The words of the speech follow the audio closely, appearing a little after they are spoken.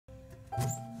I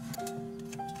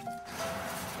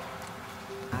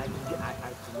can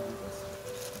do this.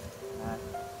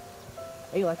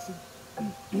 Hey, Lexi.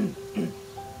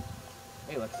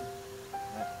 Hey, Lexi.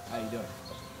 How you doing?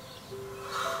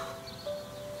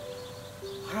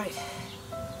 All right.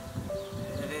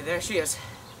 There she is.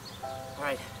 All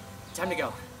right, time to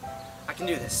go. I can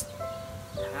do this.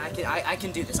 I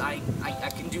can do this. I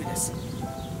can do this.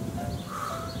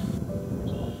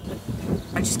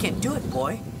 I just can't do it,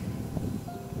 boy.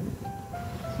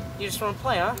 You just want to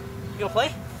play, huh? You gonna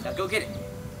play? Now go get it.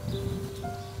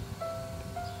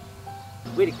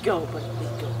 Way to go, buddy. Way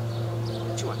to go.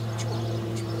 What you want? What you want?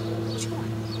 What you want? What you want?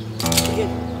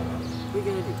 What are you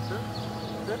gonna do? Huh?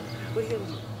 Huh? What are you gonna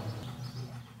do?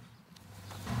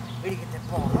 Where do you get that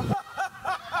ball, huh?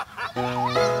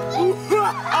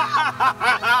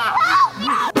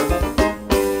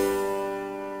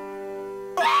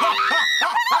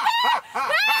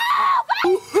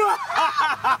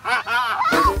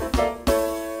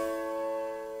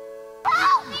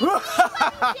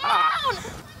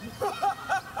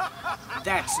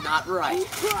 That's not right.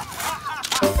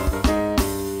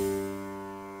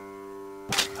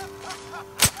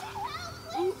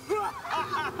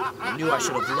 I knew I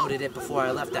should have loaded it before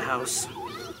I left the house.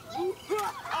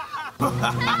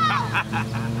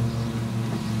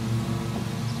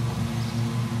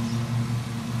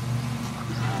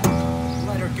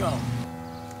 Let her go.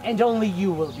 And only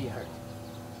you will be hurt.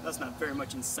 That's not very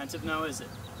much incentive now, is it?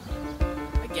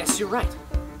 I guess you're right.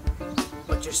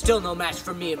 But you're still no match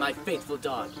for me and my faithful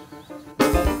dog.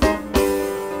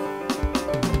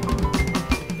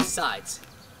 Besides,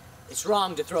 it's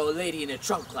wrong to throw a lady in a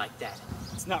trunk like that.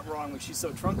 It's not wrong when she's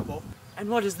so trunkable. And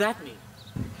what does that mean?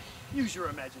 Use your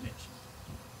imagination.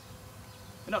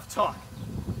 Enough talk.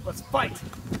 Let's fight!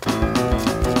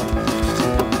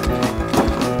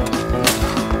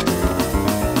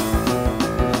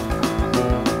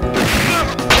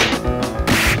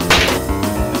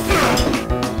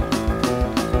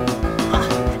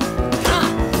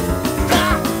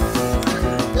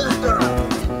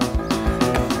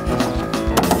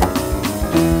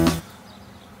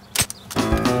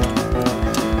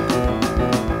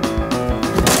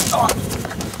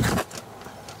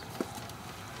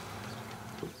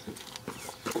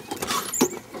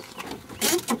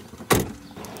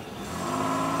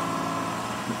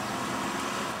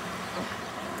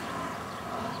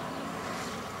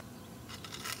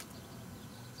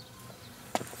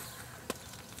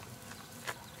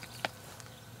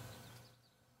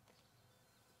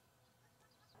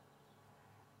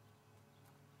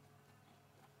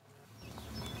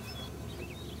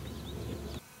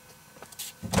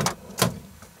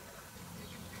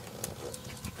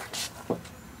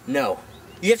 No.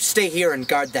 You have to stay here and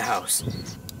guard the house.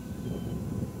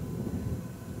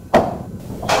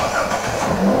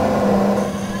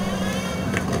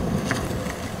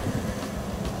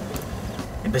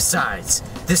 And besides,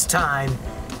 this time,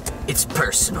 it's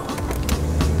personal.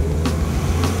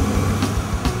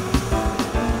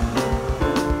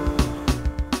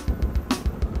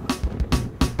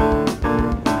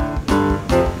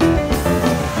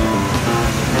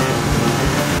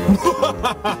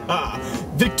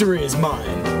 Victory is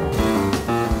mine.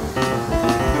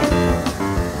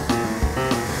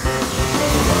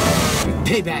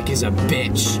 Payback is a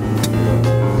bitch.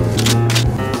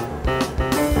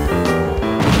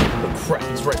 Oh crap,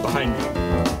 he's right behind me.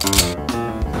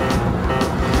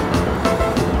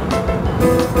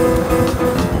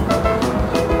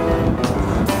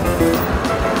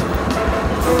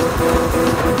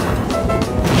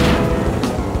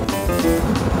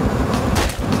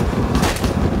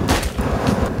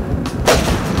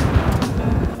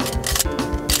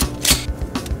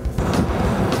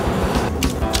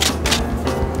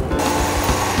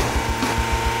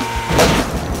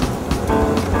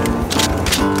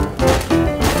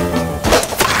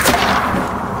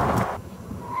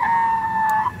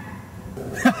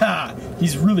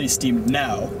 He's really steamed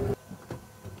now.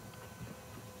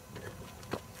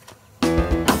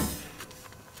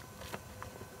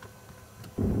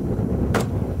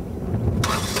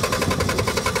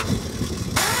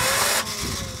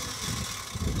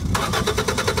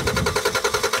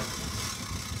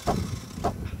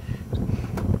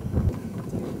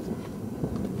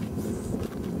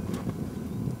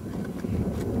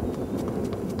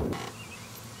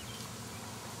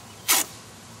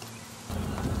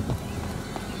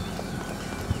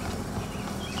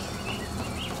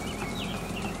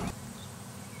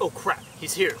 Oh crap,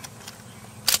 he's here.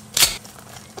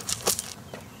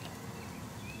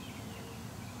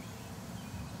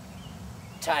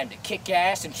 Time to kick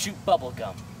ass and shoot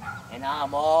bubblegum. And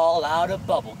I'm all out of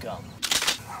bubblegum.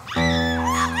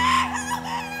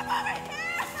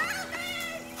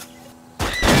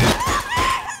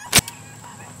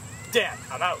 Dan,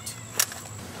 I'm out.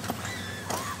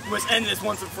 We must end this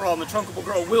once and for all, and the Trunkable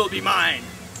girl will be mine.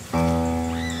 Help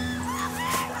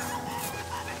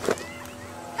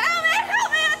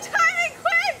me, I'm timing,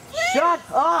 quick, please! Shut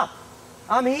up!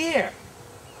 I'm here!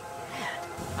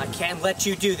 I can't let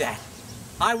you do that.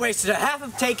 I wasted a half a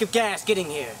tank of gas getting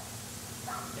here.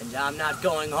 And I'm not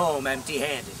going home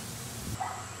empty-handed.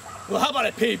 Well, how about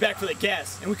I pay you back for the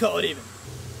gas, and we call it even?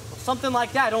 Well, something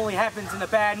like that only happens in a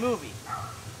bad movie.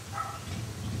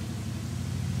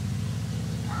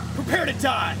 Prepare to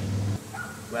die!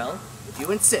 Well, if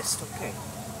you insist, okay.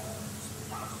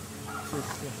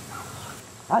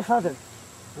 Our Father,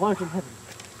 who art in heaven,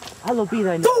 hallowed be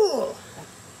thy name. Fool!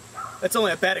 That's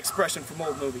only a bad expression from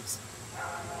old movies.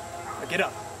 Now get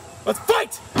up. Let's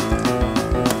fight!